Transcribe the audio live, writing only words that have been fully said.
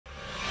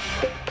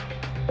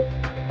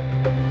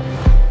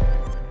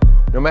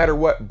No matter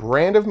what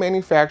brand of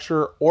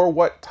manufacturer or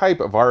what type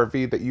of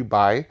RV that you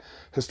buy,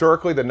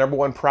 historically the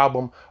 #1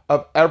 problem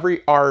of every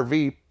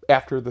RV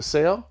after the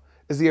sale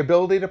is the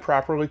ability to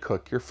properly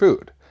cook your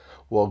food.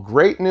 Well,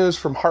 great news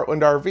from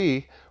Heartland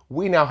RV,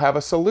 we now have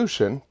a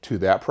solution to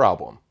that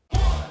problem.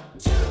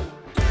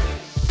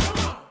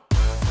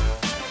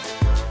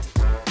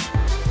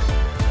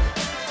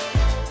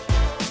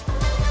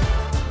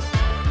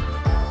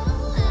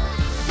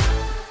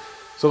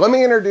 So let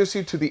me introduce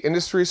you to the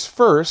industry's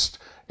first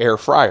air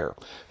fryer.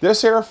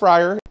 This air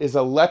fryer is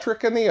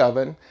electric in the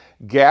oven,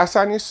 gas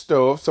on your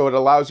stove, so it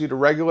allows you to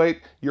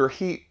regulate your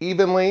heat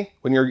evenly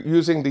when you're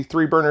using the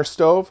 3-burner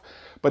stove.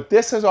 But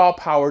this is all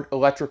powered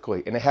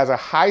electrically, and it has a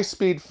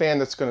high-speed fan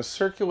that's going to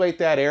circulate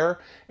that air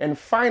and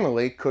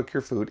finally cook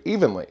your food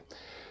evenly.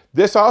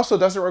 This also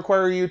doesn't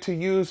require you to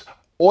use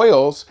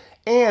oils,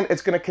 and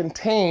it's going to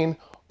contain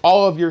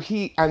all of your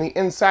heat on the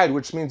inside,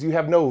 which means you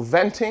have no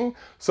venting,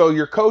 so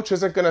your coach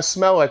isn't going to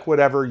smell like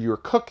whatever you're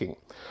cooking.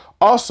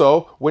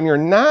 Also, when you're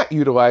not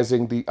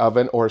utilizing the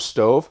oven or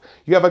stove,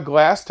 you have a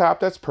glass top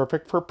that's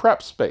perfect for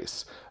prep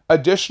space.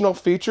 Additional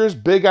features,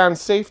 big on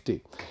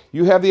safety.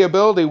 You have the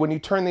ability, when you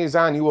turn these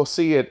on, you will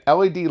see an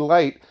LED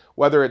light,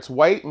 whether it's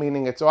white,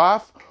 meaning it's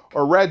off,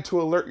 or red to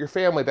alert your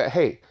family that,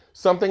 hey,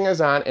 something is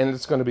on and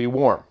it's going to be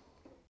warm.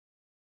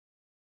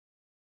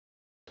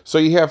 So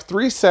you have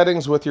 3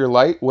 settings with your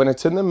light. When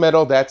it's in the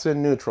middle, that's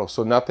in neutral,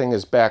 so nothing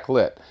is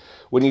backlit.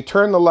 When you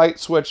turn the light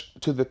switch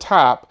to the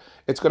top,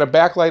 it's going to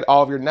backlight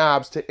all of your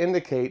knobs to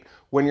indicate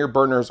when your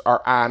burners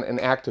are on and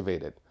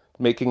activated,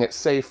 making it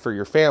safe for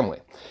your family.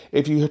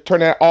 If you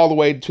turn it all the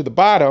way to the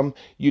bottom,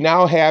 you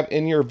now have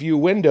in your view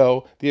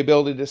window the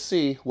ability to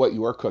see what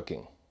you are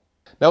cooking.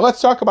 Now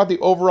let's talk about the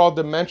overall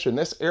dimension.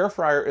 This air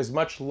fryer is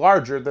much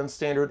larger than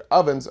standard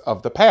ovens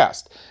of the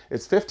past.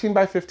 It's 15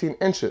 by 15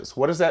 inches.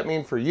 What does that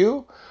mean for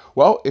you?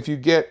 Well, if you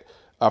get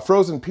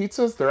frozen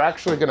pizzas, they're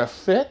actually going to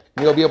fit,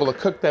 and you'll be able to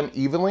cook them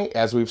evenly,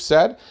 as we've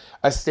said.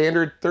 A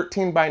standard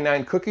 13 by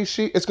 9 cookie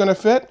sheet is going to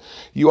fit.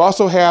 You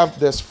also have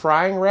this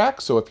frying rack,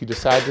 so if you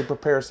decide to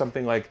prepare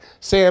something like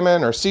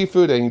salmon or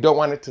seafood and you don't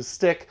want it to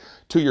stick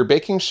to your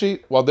baking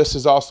sheet, well, this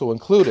is also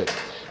included.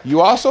 You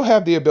also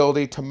have the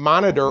ability to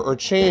monitor or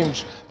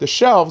change the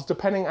shelves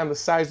depending on the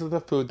size of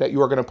the food that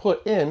you are going to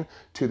put in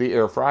to the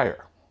air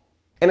fryer.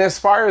 And as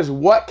far as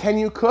what can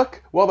you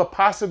cook, well, the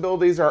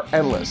possibilities are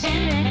endless.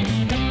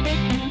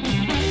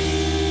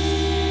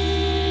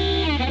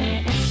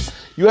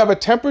 You have a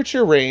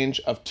temperature range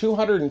of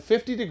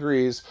 250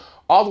 degrees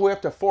all the way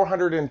up to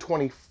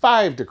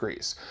 425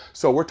 degrees.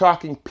 So we're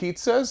talking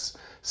pizzas,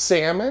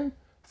 salmon,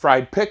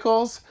 fried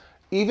pickles,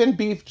 even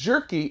beef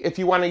jerky if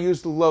you want to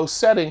use the low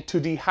setting to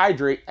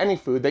dehydrate any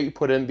food that you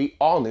put in the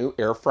all-new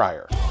air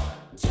fryer.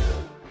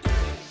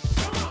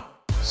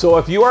 So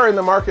if you are in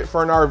the market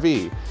for an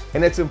RV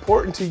and it's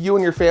important to you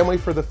and your family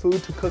for the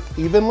food to cook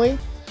evenly,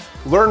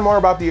 learn more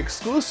about the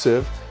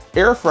exclusive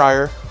air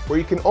fryer where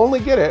you can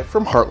only get it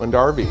from Heartland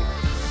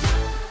RV.